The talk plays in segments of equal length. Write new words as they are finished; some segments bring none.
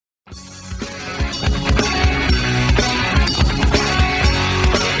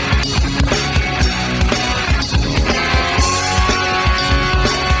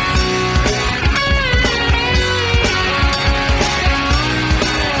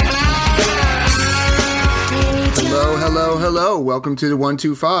Hello, hello. Welcome to the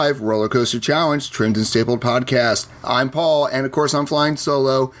 125 Roller Coaster Challenge Trimmed and Stapled podcast. I'm Paul, and of course I'm flying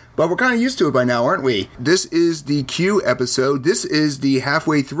solo, but we're kind of used to it by now, aren't we? This is the Q episode. This is the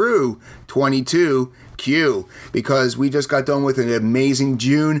halfway through 22 Q, because we just got done with an amazing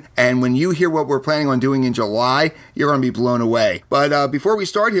June, and when you hear what we're planning on doing in July, you're going to be blown away. But before we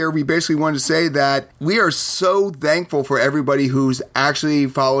start here, we basically wanted to say that we are so thankful for everybody who's actually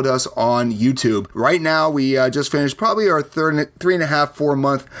followed us on YouTube. Right now, we just finished probably our 3.5-4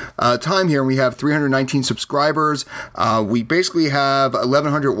 month time here, and we have 319 subscribers. We basically have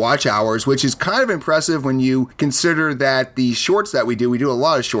 1,100 watch hours, which is kind of impressive when you consider that the shorts that we do a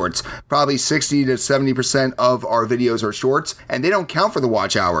lot of shorts, probably 60 to 70% of our videos are shorts, and they don't count for the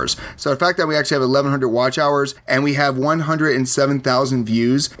watch hours. So the fact that we actually have 1,100 watch hours and we have 107,000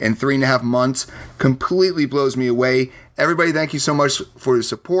 views in 3.5 months completely blows me away. Everybody, thank you so much for the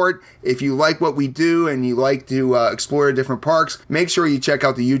support. If you like what we do and you like to explore different parks, make sure you check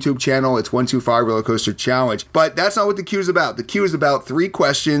out the YouTube channel. It's 125 Roller Coaster Challenge. But that's not what the Q is about. The Q is about 3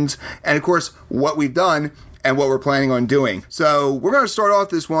 questions and, of course, what we've done and what we're planning on doing. So we're going to start off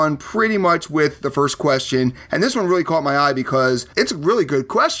this one pretty much with the first question. And this one really caught my eye because it's a really good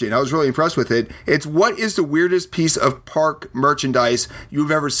question. I was really impressed with it. It's, what is the weirdest piece of park merchandise you've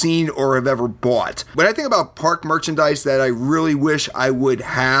ever seen or have ever bought? When I think about park merchandise that I really wish I would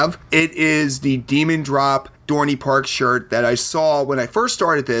have, it is the Demon Drop Dorney Park shirt that I saw when I first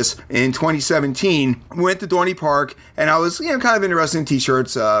started this in 2017. Went to Dorney Park and I was kind of interested in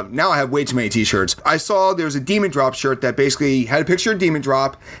t-shirts. Now I have way too many t-shirts. I saw there was a Demon Drop shirt that basically had a picture of Demon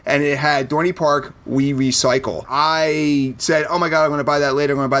Drop and it had Dorney Park, we recycle. I said, oh my God, I'm going to buy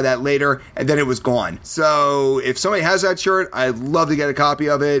that later. And then it was gone. So if somebody has that shirt, I'd love to get a copy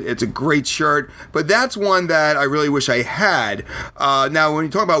of it. It's a great shirt, but that's one that I really wish I had. Now, when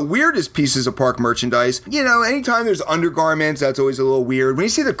you talk about weirdest pieces of park merchandise, anytime there's undergarments, that's always a little weird. When you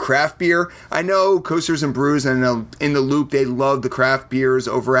see the craft beer, I know Coasters and Brews and in the Loop, they love the craft beers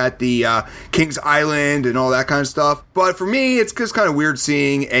over at the Kings Island and all that kind of stuff. But for me, it's just kind of weird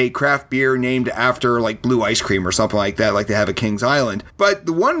seeing a craft beer named after like blue ice cream or something like that, like they have at Kings Island. But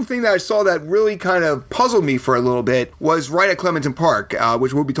the one thing that I saw that really kind of puzzled me for a little bit was right at Clementon Park,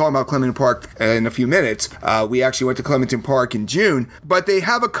 which we'll be talking about Clementon Park in a few minutes. We actually went to Clementon Park in June, but they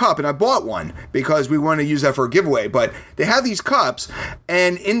have a cup, and I bought one because we want to use that for a giveaway. But they have these cups,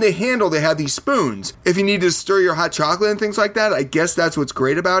 and in the handle they have these spoons if you need to stir your hot chocolate and things like that. I guess that's what's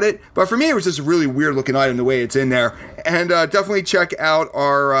great about it. But for me, it was just a really weird looking item the way it's in there. And definitely check out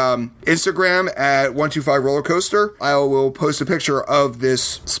our Instagram at 125 Roller Coaster. I will post a picture of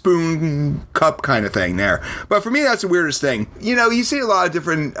this spoon cup kind of thing there. But for me, that's the weirdest thing. You see a lot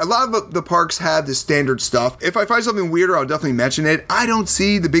of the parks have the standard stuff. If I find something weirder, I'll definitely mention it. I don't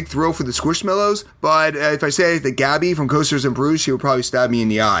see the big thrill for the Squishmallows, but if I say that Gabby from Coasters and Brews, she would probably stab me in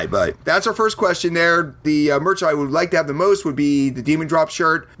the eye. But that's our first question there. The merch I would like to have the most would be the Demon Drop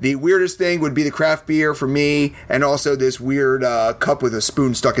shirt. The weirdest thing would be the craft beer for me, and also this weird cup with a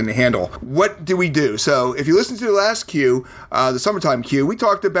spoon stuck in the handle. What do we do? So if you listen to the last Q, the summertime Q, we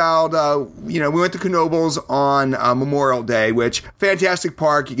talked about, we went to Knoebels on Memorial Day, which fantastic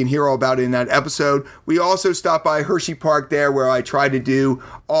park. You can hear all about it in that episode. We also stopped by Hershey Park there, where I tried to do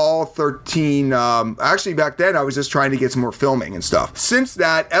all 13, actually back then I was just trying to get some more filming and stuff. Since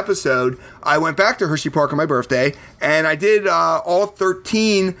that episode, I went back to Hershey Park on my birthday, and I did all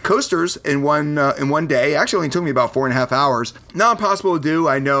 13 coasters in one day. Actually, only took me about 4.5 hours. Not impossible to do.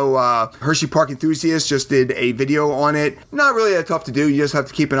 I know Hershey Park enthusiasts just did a video on it. Not really that tough to do. You just have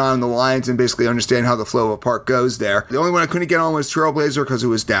to keep an eye on the lines and basically understand how the flow of a park goes there. The only one I couldn't get on was Trailblazer because it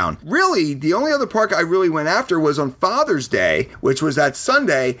was down. Really, the only other park I really went after was on Father's Day, which was that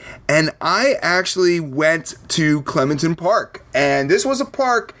Sunday, and I actually went to Clementon Park. And this was a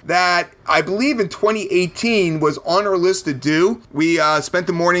park that I believe in 2018 was on our list to do. We spent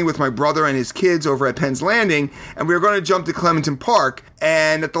the morning with my brother and his kids over at Penn's Landing, and we were going to jump to Clementon Park.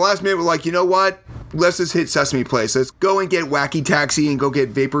 And at the last minute, we're like, you know what? Let's just hit Sesame Place. Let's go and get Wacky Taxi and go get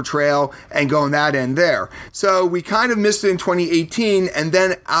Vapor Trail and go on that end there. So we kind of missed it in 2018, and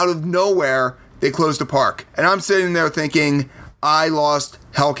then out of nowhere, they closed the park. And I'm sitting there thinking, I lost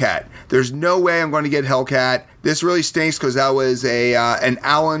Hellcat. There's no way I'm going to get Hellcat. This really stinks because that was an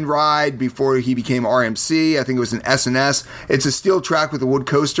Allen ride before he became RMC. I think it was an S&S. It's a steel track with a wood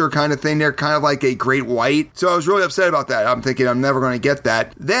coaster kind of thing there, kind of like a Great White. So I was really upset about that. I'm thinking I'm never going to get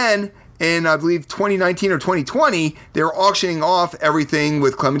that. Then in, I believe, 2019 or 2020, they were auctioning off everything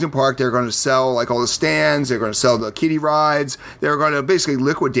with Clementon Park. They're going to sell like all the stands. They're going to sell the kiddie rides. They're going to basically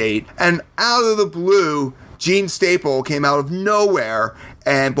liquidate. And out of the blue, Gene Staple came out of nowhere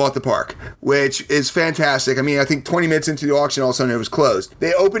and bought the park, which is fantastic. I mean, I think 20 minutes into the auction, all of a sudden it was closed.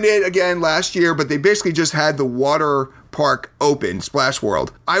 They opened it again last year, but they basically just had the water park open, Splash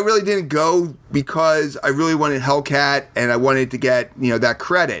World. I really didn't go because I really wanted Hellcat and I wanted to get, that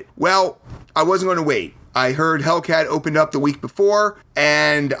credit. Well, I wasn't going to wait. I heard Hellcat opened up the week before,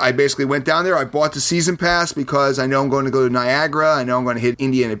 and I basically went down there. I bought the season pass because I know I'm going to go to Niagara. I know I'm going to hit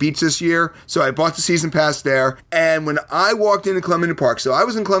Indiana Beach this year. So I bought the season pass there. And when I walked into Clementon Park, so I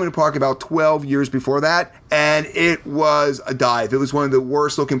was in Clementon Park about 12 years before that, and it was a dive. It was one of the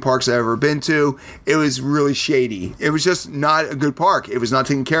worst looking parks I've ever been to. It was really shady. It was just not a good park. It was not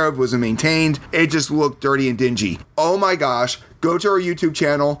taken care of, wasn't maintained. It just looked dirty and dingy. Oh my gosh. Go to our YouTube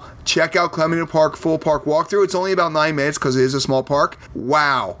channel, check out Clementon Park full park walkthrough. It's only about 9 minutes because it is a small park.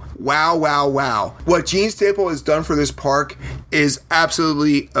 Wow. Wow, wow, wow. What Gene Staple has done for this park is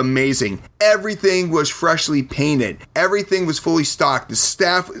absolutely amazing. Everything was freshly painted. Everything was fully stocked. The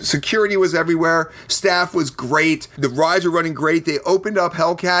staff, security was everywhere. Staff was great. The rides were running great. They opened up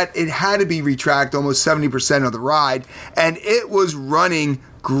Hellcat. It had to be retracked almost 70% of the ride, and it was running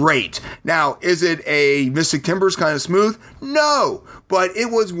great. Now, is it a Mystic Timbers kind of smooth? No, but it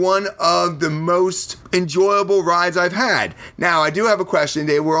was one of the most enjoyable rides I've had. Now, I do have a question.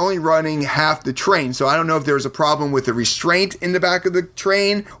 They were only running half the train, so I don't know if there was a problem with the restraint in the back of the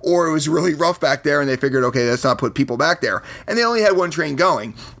train, or it was really rough back there and they figured, okay, let's not put people back there. And they only had one train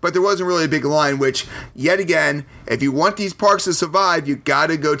going, but there wasn't really a big line, which, yet again, if you want these parks to survive, you got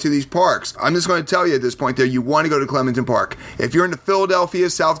to go to these parks. I'm just going to tell you at this point there, you want to go to Clementon Park. If you're in the Philadelphia,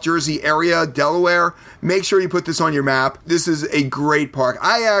 South Jersey area, Delaware, make sure you put this on your map. This is a great park.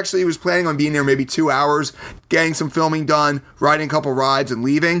 I actually was planning on being there maybe 2 hours, getting some filming done, riding a couple rides and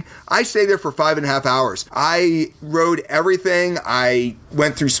leaving. I stayed there for 5.5 hours. I rode everything. I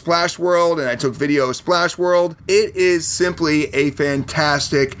went through Splash World and I took video of Splash World. It is simply a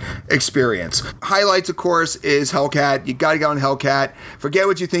fantastic experience. Highlights, of course, is Hellcat. You got to go on Hellcat. Forget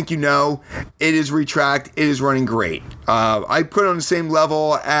what you think you know. It is retracked. It is running great. I put it on the same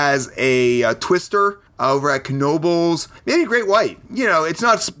level as a Twister over at Knoebels. Maybe Great White. It's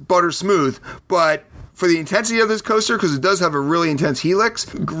not butter smooth, but for the intensity of this coaster, because it does have a really intense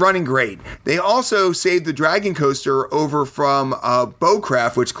helix, running great. They also saved the Dragon Coaster over from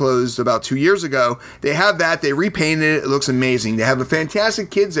Bowcraft, which closed about 2 years ago. They have that. They repainted it. It looks amazing. They have a fantastic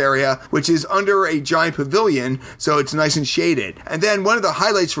kids area, which is under a giant pavilion, so it's nice and shaded. And then one of the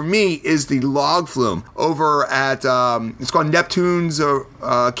highlights for me is the log flume over at, it's called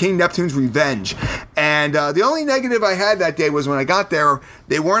King Neptune's Revenge. And the only negative I had that day was when I got there,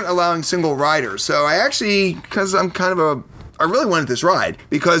 they weren't allowing single riders. So I because I'm I really wanted this ride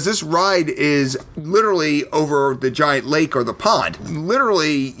because this ride is literally over the giant lake or the pond.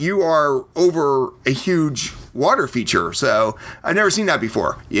 Literally, you are over a huge water feature. So I've never seen that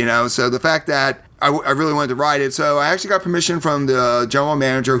before, so the fact that I really wanted to ride it. So I actually got permission from the general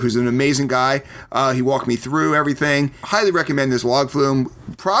manager, who's an amazing guy. He walked me through everything. Highly recommend this log flume.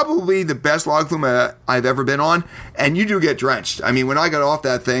 Probably the best log flume I've ever been on. And you do get drenched. I mean, when I got off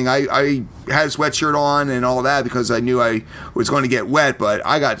that thing, I had a sweatshirt on and all that because I knew I was going to get wet, but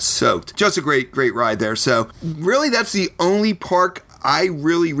I got soaked. Just a great, great ride there. So really, that's the only park I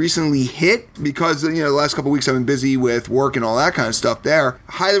really recently hit because, the last couple of weeks I've been busy with work and all that kind of stuff there.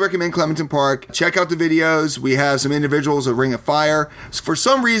 Highly recommend Clementon Park. Check out the videos. We have some individuals of Ring of Fire. For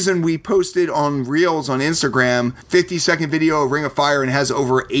some reason, we posted on Reels on Instagram 50-second video of Ring of Fire and it has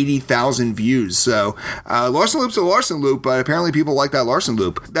over 80,000 views. So Larson Loop's a Larson Loop, but apparently people like that Larson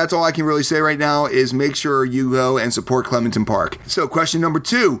Loop. That's all I can really say right now is make sure you go and support Clementon Park. So question number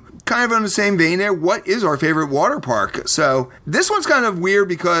 2. Kind of on the same vein there, what is our favorite water park? So this one's kind of weird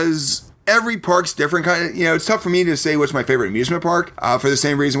because every park's different. It's tough for me to say what's my favorite amusement park for the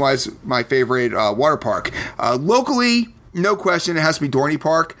same reason why it's my favorite water park. Locally, no question, it has to be Dorney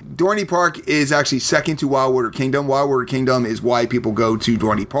Park. Dorney Park is actually second to Wildwater Kingdom. Wildwater Kingdom is why people go to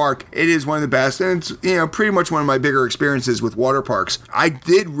Dorney Park. It is one of the best, and it's pretty much one of my bigger experiences with water parks. I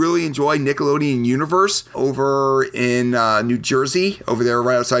did really enjoy Nickelodeon Universe over in New Jersey, over there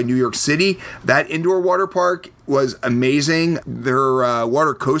right outside New York City. That indoor water park was amazing. Their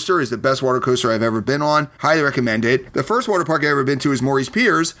water coaster is the best water coaster I've ever been on. Highly recommend it. The first water park I've ever been to is Maurice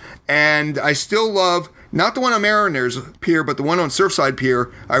Piers, and I still love not the one on Mariners Pier, but the one on Surfside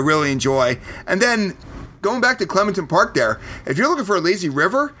Pier. I really enjoy. And then going back to Clementon Park there, if you're looking for a lazy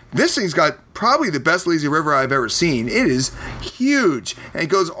river, this thing's got probably the best lazy river I've ever seen. It is huge, and it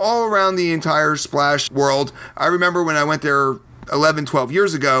goes all around the entire Splash World. I remember when I went there 11, 12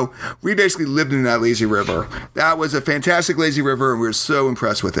 years ago, we basically lived in that lazy river. That was a fantastic lazy river, and we were so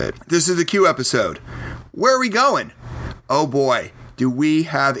impressed with it. This is the Q episode. Where are we going? Oh boy. Do we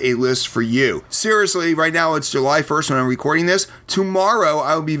have a list for you? Seriously, right now it's July 1st when I'm recording this. Tomorrow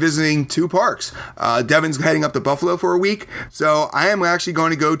I will be visiting 2 parks. Devin's heading up to Buffalo for a week, so I am actually going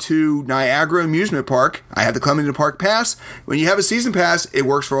to go to Niagara Amusement Park. I have the Clementon Park Pass. When you have a season pass, it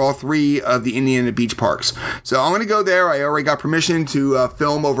works for all 3 of the Indiana Beach parks. So I'm going to go there. I already got permission to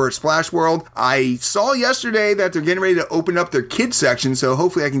film over at Splash World. I saw yesterday that they're getting ready to open up their kids section, so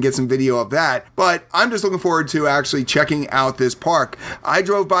hopefully I can get some video of that. But I'm just looking forward to actually checking out this park. I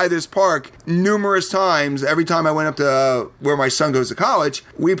drove by this park numerous times. Every time I went up to where my son goes to college,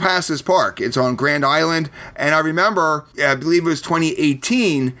 we passed this park. It's on Grand Island. And I remember, I believe it was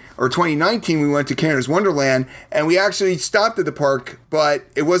 2018 or 2019, we went to Canada's Wonderland, and we actually stopped at the park, but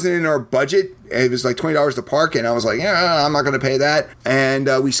it wasn't in our budget. It was like $20 to park, and I was like, yeah, I'm not going to pay that. And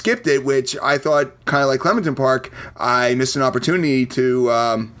we skipped it, which I thought, kind of like Clementon Park, I missed an opportunity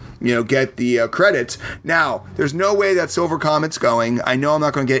to get the credits. Now, there's no way that Silver Comet's going. I know I'm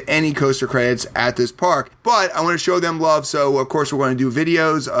not going to get any coaster credits at this park, but I want to show them love. So, of course, we're going to do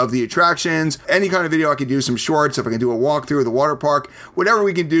videos of the attractions. Any kind of video I can do, some shorts, if I can do a walkthrough of the water park, whatever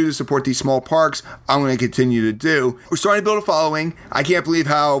we can do to support these small parks, I'm going to continue to do. We're starting to build a following. I can't believe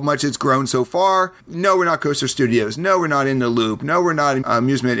how much it's grown so far. No, we're not Coaster Studios. No, we're not in the Loop. No, we're not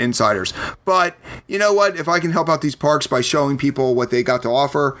Amusement Insiders. But you know what? If I can help out these parks by showing people what they got to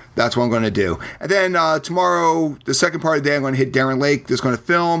offer, that's what I'm going to do. And then tomorrow, the second part of the day, I'm going to hit Darren Lake. Just going to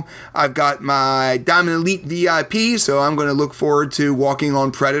film. I've got my Diamond Elite VIP, so I'm going to look forward to walking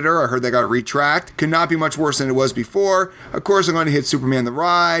on Predator. I heard they got retracked. Could not be much worse than it was before. Of course, I'm going to hit Superman the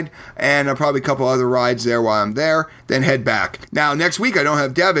Ride, and probably a couple other rides there while I'm there, then head back. Now, next week, I don't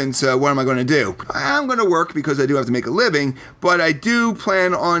have Devin, so what am I going to do? I'm going to work because I do have to make a living, but I do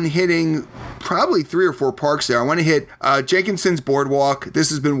plan on hitting probably 3 or 4 parks there. I want to hit Jenkinson's Boardwalk. This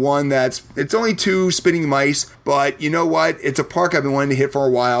has been one it's only 2 spinning mice, but you know what? It's a park I've been wanting to hit for a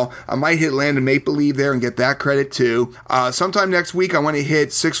while. I might hit Land of Make Believe there and get that credit too. Sometime next week, I want to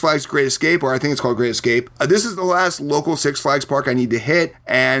hit Six Flags Great Escape, or I think it's called Great Escape. This is the last local Six Flags park I need to hit,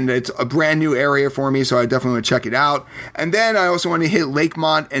 and it's a brand new area for me, so I definitely want to check it out. And then I also want to hit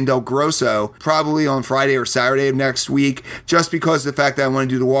Lakemont and Del Grosso, probably on Friday or Saturday of next week, just because of the fact that I want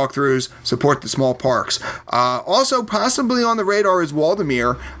to do the walkthroughs, support the small parks. Also, possibly on the radar is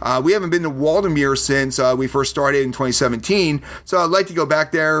Waldameer. We haven't been to Waldameer since we first started in 2017, so I'd like to go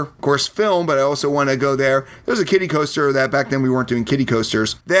back there, of course film, but I also want to go there. There's a kiddie coaster that back then we weren't doing kiddie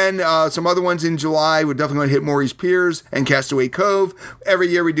coasters. Then some other ones in July, we're definitely going to hit Maurice Piers and Castaway Cove. Every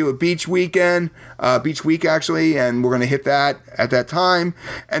year we do a beach weekend, beach week actually, and we're going to hit that at that time.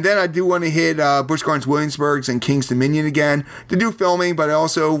 And then I do want to hit Busch Gardens Williamsburg's and King's Dominion again to do filming, but I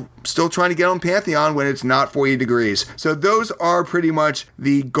also still trying to get on Pantheon when it's not 40 degrees. So those are pretty much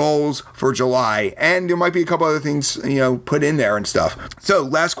the goals for July. And there might be a couple other things, put in there and stuff. So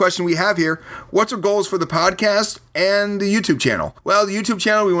last question we have here. What's our goals for the podcast and the YouTube channel? Well, the YouTube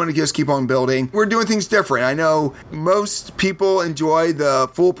channel, we want to just keep on building. We're doing things different. I know most people enjoy the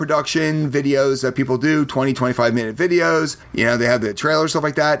full production videos that people do, 20, 25 minute videos. They have the trailer, stuff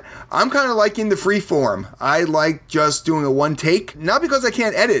like that. I'm kind of liking the free form. I like just doing a one take, not because I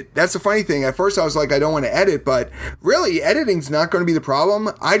can't edit. That's the funny thing. At first I was like, I don't want to edit, but really editing's not going to be the problem.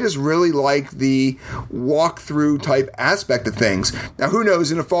 I just really like the walkthrough type aspect of things. Now, who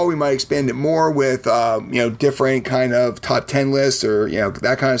knows? In the fall, we might expand it more with, different kind of top 10 lists or,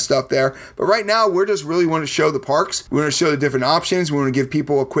 that kind of stuff there. But right now, we're just really want to show the parks. We want to show the different options. We want to give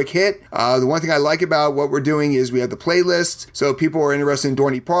people a quick hit. The one thing I like about what we're doing is we have the playlist. So if people are interested in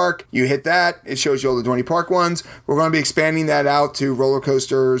Dorney Park, you hit that. It shows you all the Dorney Park ones. We're going to be expanding that out to roller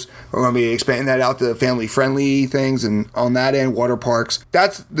coasters. We're going to be expanding that out to family-friendly things and on that end, water parks.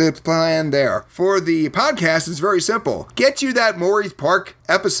 That's the plan there. For the podcast, it's very simple. Get you that Maurice Park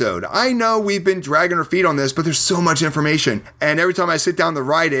episode. I know we've been dragging our feet on this, but there's so much information. And every time I sit down to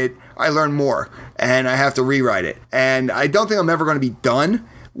write it, I learn more. And I have to rewrite it. And I don't think I'm ever going to be done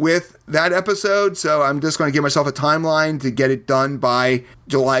with that episode, so I'm just going to give myself a timeline to get it done by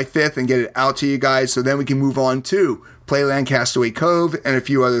July 5th and get it out to you guys, so then we can move on to Playland Castaway Cove and a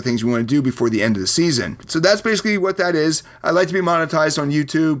few other things we want to do before the end of the season. So that's basically what that is. I'd like to be monetized on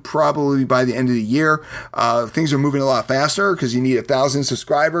YouTube probably by the end of the year. Things are moving a lot faster because you need 1,000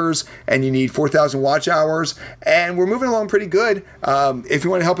 subscribers and you need 4,000 watch hours, and we're moving along pretty good. If you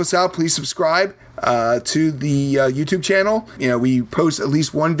want to help us out, please subscribe to the YouTube channel. We post at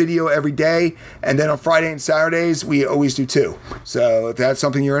least one video every day, and then on Friday and Saturdays we always do 2. So if that's that's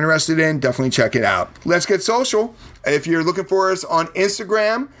something you're interested in, definitely check it out. Let's Get Social. If you're looking for us on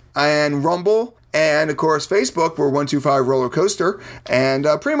Instagram and Rumble, and of course, Facebook, we're 125 Roller Coaster. And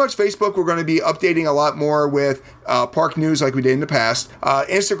pretty much Facebook, we're going to be updating a lot more with park news like we did in the past.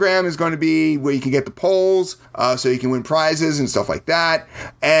 Instagram is going to be where you can get the polls, so you can win prizes and stuff like that.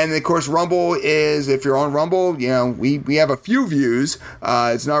 And of course, Rumble is, if you're on Rumble, we have a few views.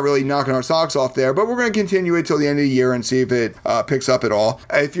 It's not really knocking our socks off there, but we're going to continue it till the end of the year and see if it picks up at all.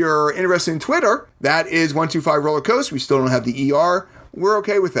 If you're interested in Twitter, that is 125 Roller Coaster. We still don't have the ER. We're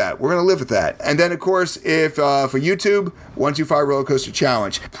okay with that. We're going to live with that. And then, of course, if for YouTube, 125 Roller Coaster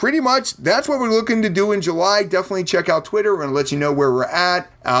Challenge. Pretty much, that's what we're looking to do in July. Definitely check out Twitter. We're going to let you know where we're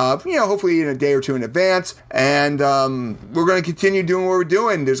at, hopefully in a day or two in advance. And we're going to continue doing what we're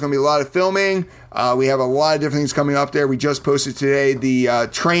doing. There's going to be a lot of filming. We have a lot of different things coming up there. We just posted today the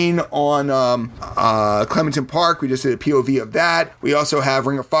train on Clementon Park. We just did a POV of that. We also have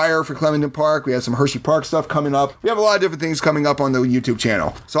Ring of Fire for Clementon Park. We have some Hershey Park stuff coming up. We have a lot of different things coming up on the YouTube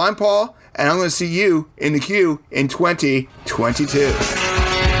channel. So I'm Paul, and I'm going to see you in the queue in 2022.